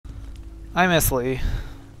I miss Lee.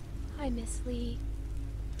 Hi, Miss Lee.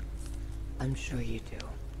 I'm sure you do.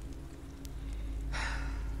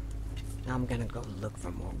 Now I'm gonna go look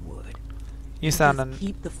for more wood. You Just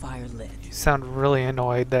keep the fire lit. sound really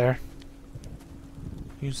annoyed there.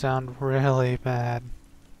 You sound really bad.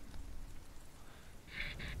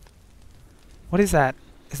 What is that?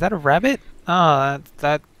 Is that a rabbit? Oh,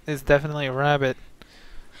 that is definitely a rabbit.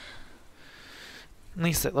 At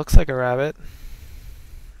least it looks like a rabbit.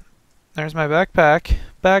 There's my backpack.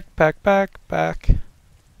 Backpack, backpack.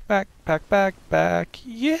 Backpack, backpack.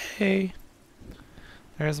 Yay!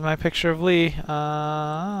 There's my picture of Lee.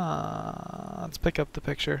 Let's pick up the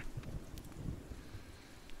picture.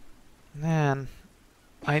 Man,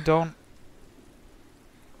 I don't...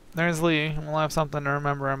 There's Lee. We'll have something to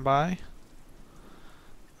remember him by.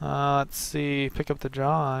 Let's see. Pick up the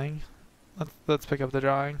drawing. Let's pick up the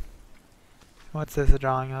drawing. What's this a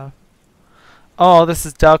drawing of? Oh, this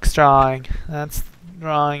is Duck's drawing. That's the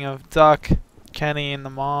drawing of Duck, Kenny, and the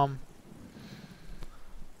mom.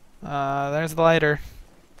 There's the lighter.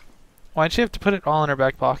 Why'd she have to put it all in her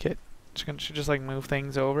back pocket? She just like move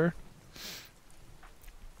things over.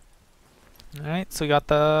 Alright, so we got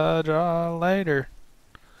the lighter.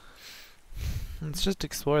 Let's just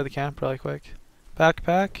explore the camp really quick.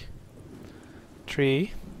 Backpack.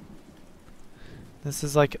 Tree. This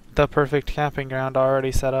is like the perfect camping ground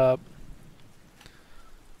already set up.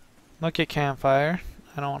 Look at campfire.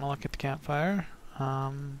 I don't want to look at the campfire.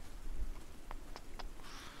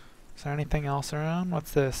 Is there anything else around?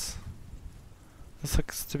 What's this? This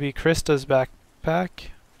looks to be Krista's backpack.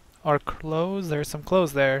 Or clothes. There's some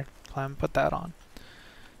clothes there. Clem, put that on.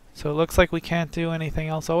 So it looks like we can't do anything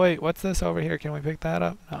else. Oh wait, what's this over here? Can we pick that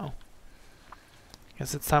up? No.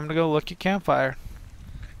 Guess it's time to go look at campfire.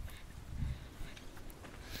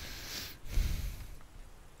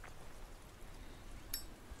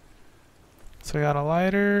 So we got a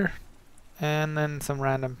lighter and then some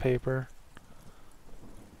random paper.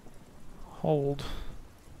 Hold.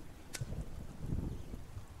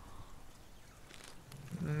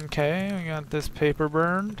 Okay, we got this paper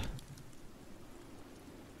burned.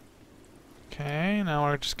 Okay, now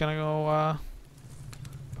we're just gonna go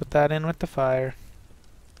put that in with the fire.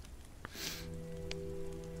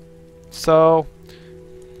 So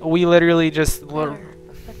we literally just Better,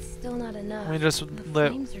 but still not enough. we just The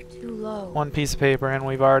lit flames are too low. one piece of paper and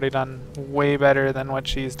we've already done way better than what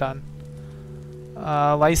she's done.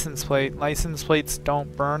 License plate. License plates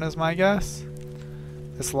don't burn is my guess.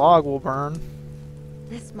 This log will burn.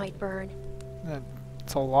 This might burn.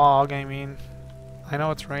 It's a log, I mean. I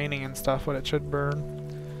know it's raining and stuff, but it should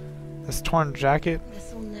burn. This torn jacket.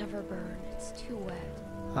 This'll never burn. It's too wet.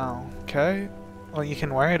 Oh, okay. Well, you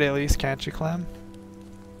can wear it at least, can't you, Clem?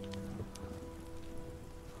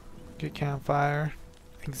 Get campfire.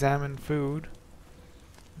 Examine food.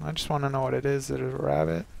 I just want to know what it is. Is it a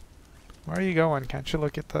rabbit? Where are you going? Can't you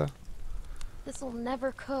look at the... This'll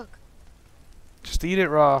never cook. Just eat it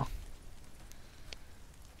raw.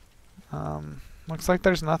 Looks like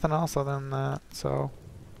there's nothing else other than that, so...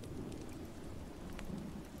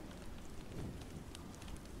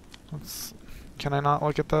 Can I not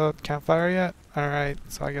look at the campfire yet? Alright,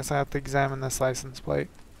 so I guess I have to examine this license plate.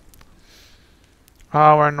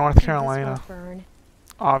 Oh, we're in North Carolina. This won't burn.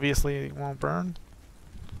 Obviously it won't burn.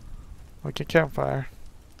 Look at campfire.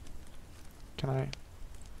 Can I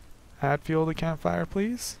add fuel to campfire,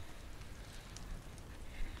 please?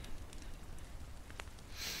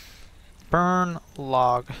 Burn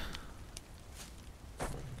log.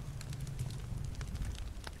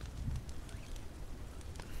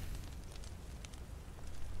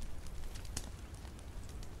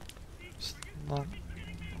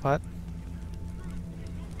 What?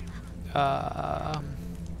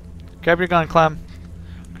 Grab your gun, Clem.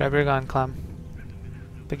 Grab your gun, Clem.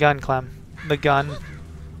 The gun, Clem. The gun.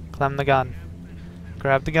 Clem, the gun.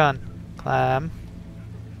 Grab the gun. Clem.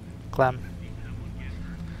 Clem.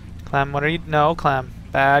 Clem, what are you... No, Clem.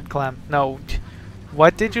 Bad Clem. No.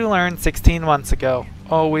 What did you learn 16 months ago?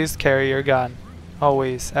 Always carry your gun.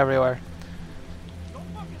 Always. Everywhere.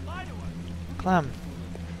 Clem.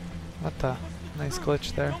 What the... Nice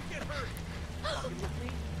glitch there.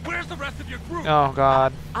 Where's the rest of your group? Oh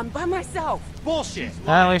god. I'm by myself. Bullshit.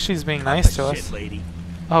 At least she's being nice to Shit, us. lady.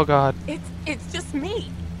 Oh god. It's just me.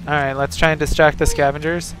 Alright, let's try and distract the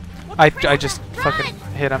scavengers. I just fucking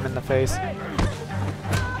hit him in the face.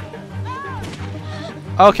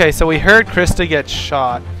 Okay, so we heard Krista get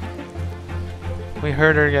shot. We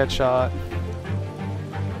heard her get shot.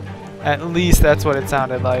 At least that's what it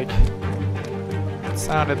sounded like. It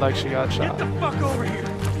sounded like she got shot. Get the fuck over here.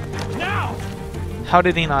 Now! How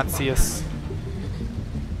did he not see us?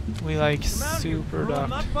 We like I'm out here, super crew. I'm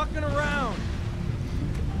not ducked. fucking around.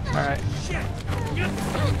 Alright. Shit! Get the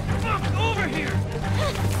fuck over here!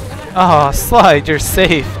 Oh, Slide, you're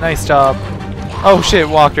safe. Nice job. Oh shit,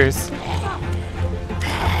 walkers.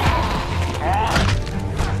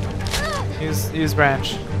 Use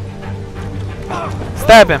branch.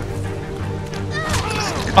 Stab him.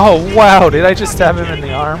 Oh wow, did I just stab him in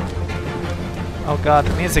the arm? Oh god,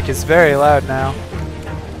 the music is very loud now.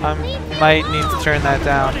 I might need to turn that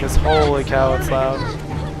down because holy cow, it's loud.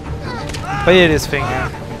 Bite his finger.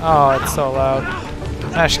 Oh, it's so loud.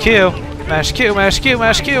 Mash Q. Mash Q, mash Q,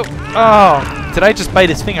 mash Q. Oh, did I just bite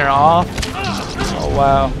his finger off? Oh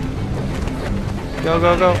wow. Go,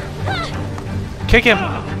 go, go. Kick him.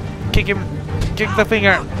 Kick him. Kick the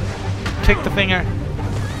finger. Kick the finger.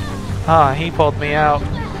 Ah, he pulled me out.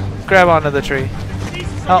 Grab onto the tree.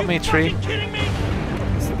 Help me, tree.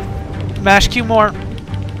 Mash Q more.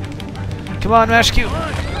 Come on, Mash Q.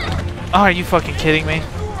 Oh, are you fucking kidding me?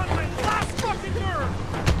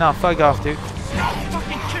 No, fuck off, dude.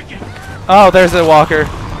 Oh, there's a walker.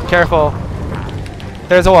 Careful.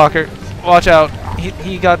 There's a walker. Watch out.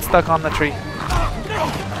 He got stuck on the tree.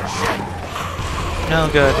 No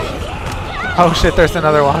good. Oh shit, there's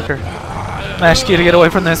another walker. Mash Q to get away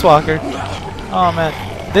from this walker. Oh man.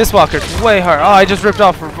 This walker's way hard. Oh, I just ripped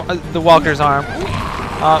off the walker's arm.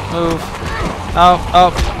 Move.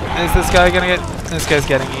 Oh. Is this guy gonna get... This guy's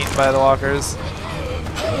getting eaten by the walkers.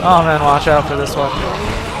 Oh man, watch out for this one.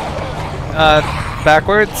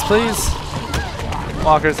 Backwards, please.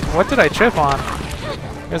 Walkers. What did I trip on?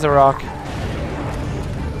 Here's a rock.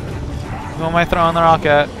 Who am I throwing the rock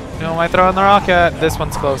at? Who am I throwing the rock at? This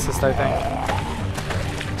one's closest, I think.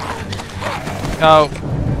 Oh.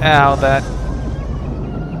 Ow, that.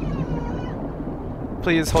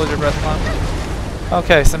 Please hold your breath, Clem.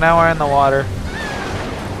 Okay, so now we're in the water.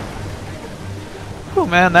 Oh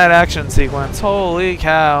man, that action sequence. Holy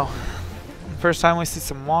cow. First time we see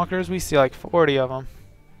some walkers, we see like 40 of them.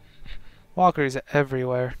 Walkers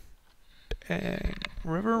everywhere. Dang.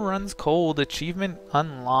 River runs cold. Achievement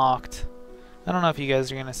unlocked. I don't know if you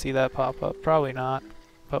guys are going to see that pop up. Probably not.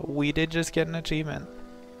 But we did just get an achievement.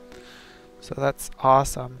 So that's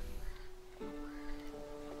awesome.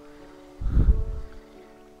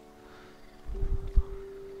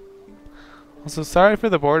 Also, sorry for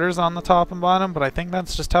the borders on the top and bottom, but I think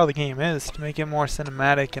that's just how the game is, to make it more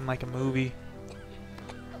cinematic and like a movie.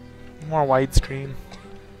 More widescreen.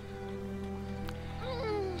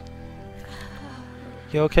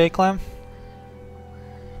 You okay, Clem?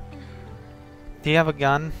 Do you have a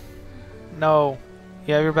gun? No.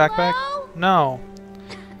 You have your backpack? No.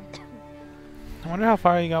 I wonder how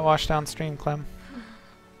far you got washed downstream, Clem.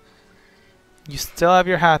 You still have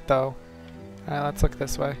your hat, though. Alright, let's look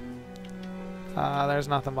this way. There's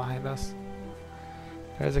nothing behind us.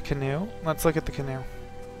 There's a canoe. Let's look at the canoe.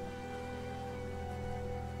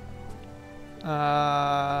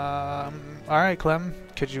 Alright, Clem.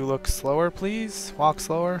 Could you look slower, please? Walk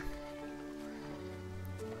slower.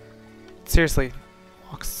 Seriously.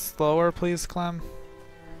 Walk slower, please, Clem.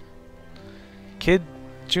 Kid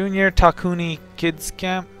Junior Takuni Kids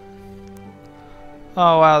Camp.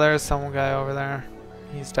 Oh, wow, there's some guy over there.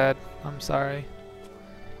 He's dead. I'm sorry.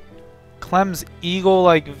 Clem's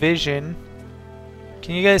eagle-like vision.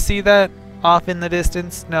 Can you guys see that off in the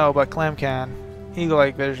distance? No, but Clem can.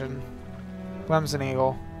 Eagle-like vision. Clem's an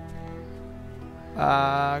eagle.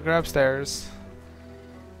 Go upstairs.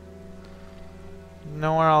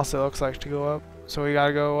 Nowhere else it looks like to go up, so we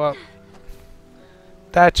gotta go up.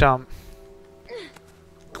 That jump.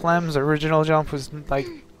 Clem's original jump was like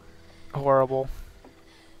horrible.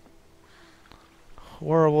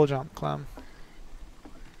 Horrible jump, Clem.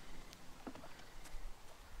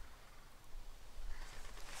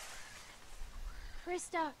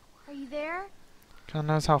 Krista, are you there? God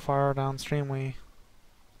knows how far downstream we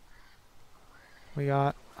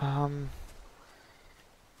got.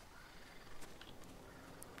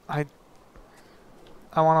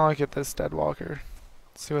 I want to look at this dead walker.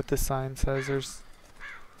 See what this sign says. There's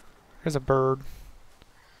a bird.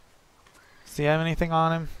 Does he have anything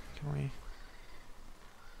on him? Can we?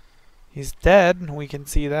 He's dead. We can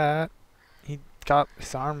see that. He got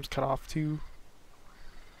his arms cut off too.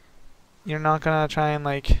 You're not gonna try and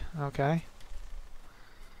like, okay.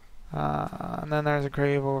 And then there's a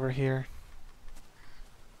grave over here.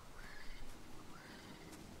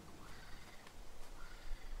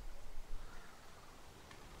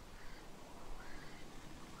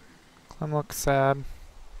 Clem looks sad.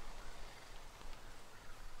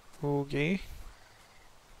 Okay.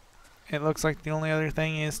 It looks like the only other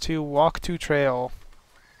thing is to walk to trail.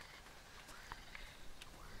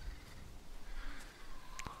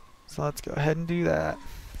 So let's go ahead and do that.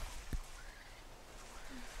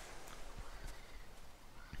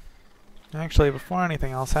 Actually, before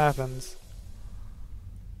anything else happens,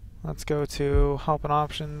 let's go to help and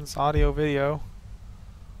options, audio video.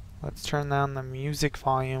 Let's turn down the music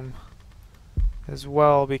volume as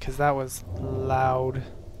well because that was loud.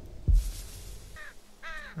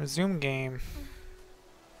 Resume game.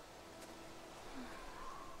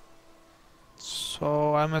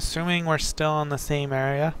 So I'm assuming we're still in the same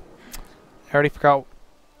area. I already forgot.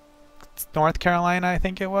 It's North Carolina, I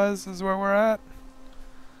think it was, is where we're at.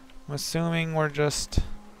 I'm assuming we're just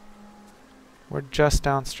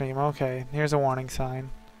downstream. Okay, here's a warning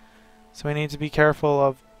sign. So we need to be careful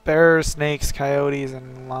of bears, snakes, coyotes,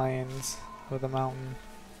 and lions of the mountain.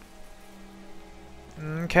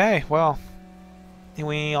 Okay, well,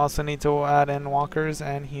 we also need to add in walkers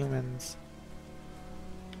and humans.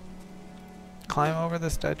 Climb over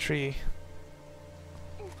this dead tree.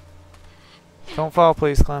 Don't fall,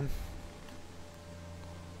 please, Clem.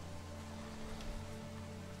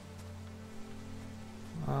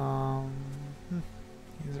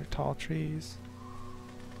 These are tall trees.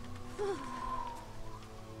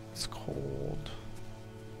 It's cold.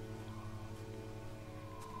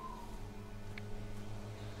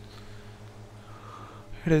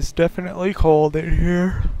 It is definitely cold in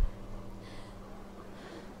here.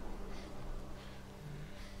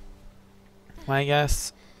 My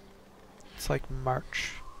guess, it's like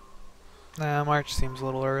March. Nah, March seems a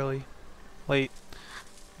little early. Late.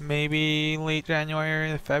 Maybe late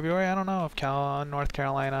January, February. I don't know if North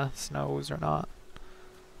Carolina snows or not.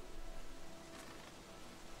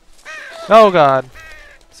 Oh God!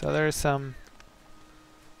 So there's some...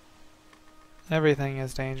 Everything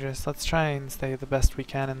is dangerous. Let's try and stay the best we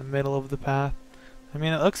can in the middle of the path. I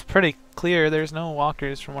mean, it looks pretty clear. There's no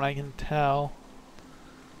walkers from what I can tell.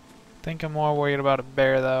 I think I'm more worried about a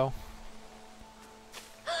bear though.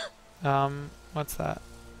 What's that?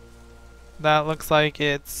 That looks like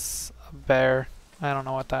it's a bear. I don't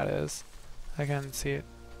know what that is. I can't see it.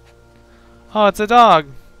 Oh, it's a dog!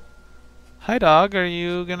 Hi dog, are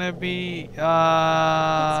you gonna be, It's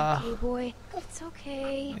okay, boy. It's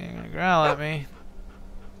okay. You're gonna growl at me.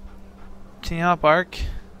 Can you not bark?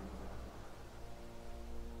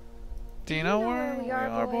 Do you know where we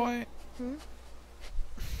are, boy? Hmm?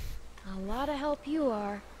 A lot of help you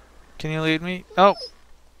are. Can you lead me? Oh!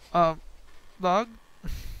 Dog?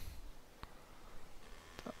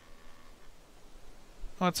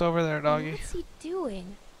 What's over there, doggy? What's he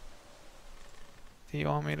doing? Do you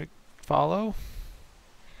want me to follow?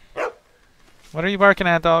 What are you barking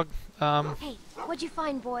at, dog? Hey, what'd you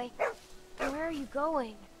find, boy? Where are you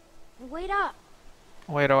going? Wait up.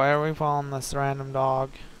 Wait, why are we following this random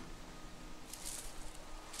dog?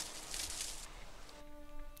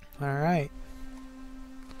 Alright.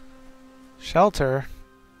 Shelter?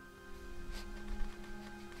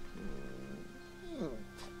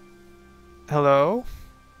 Hello?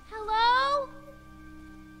 Hello?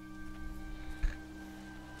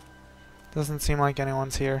 Doesn't seem like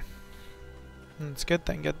anyone's here. It's a good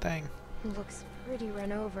thing, good thing. Looks pretty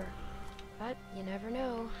run over, but you never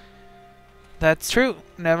know. That's true.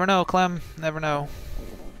 Never know, Clem. Never know.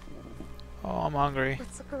 Oh, I'm hungry.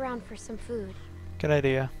 Let's look around for some food. Good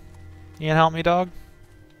idea. You can help me, dog?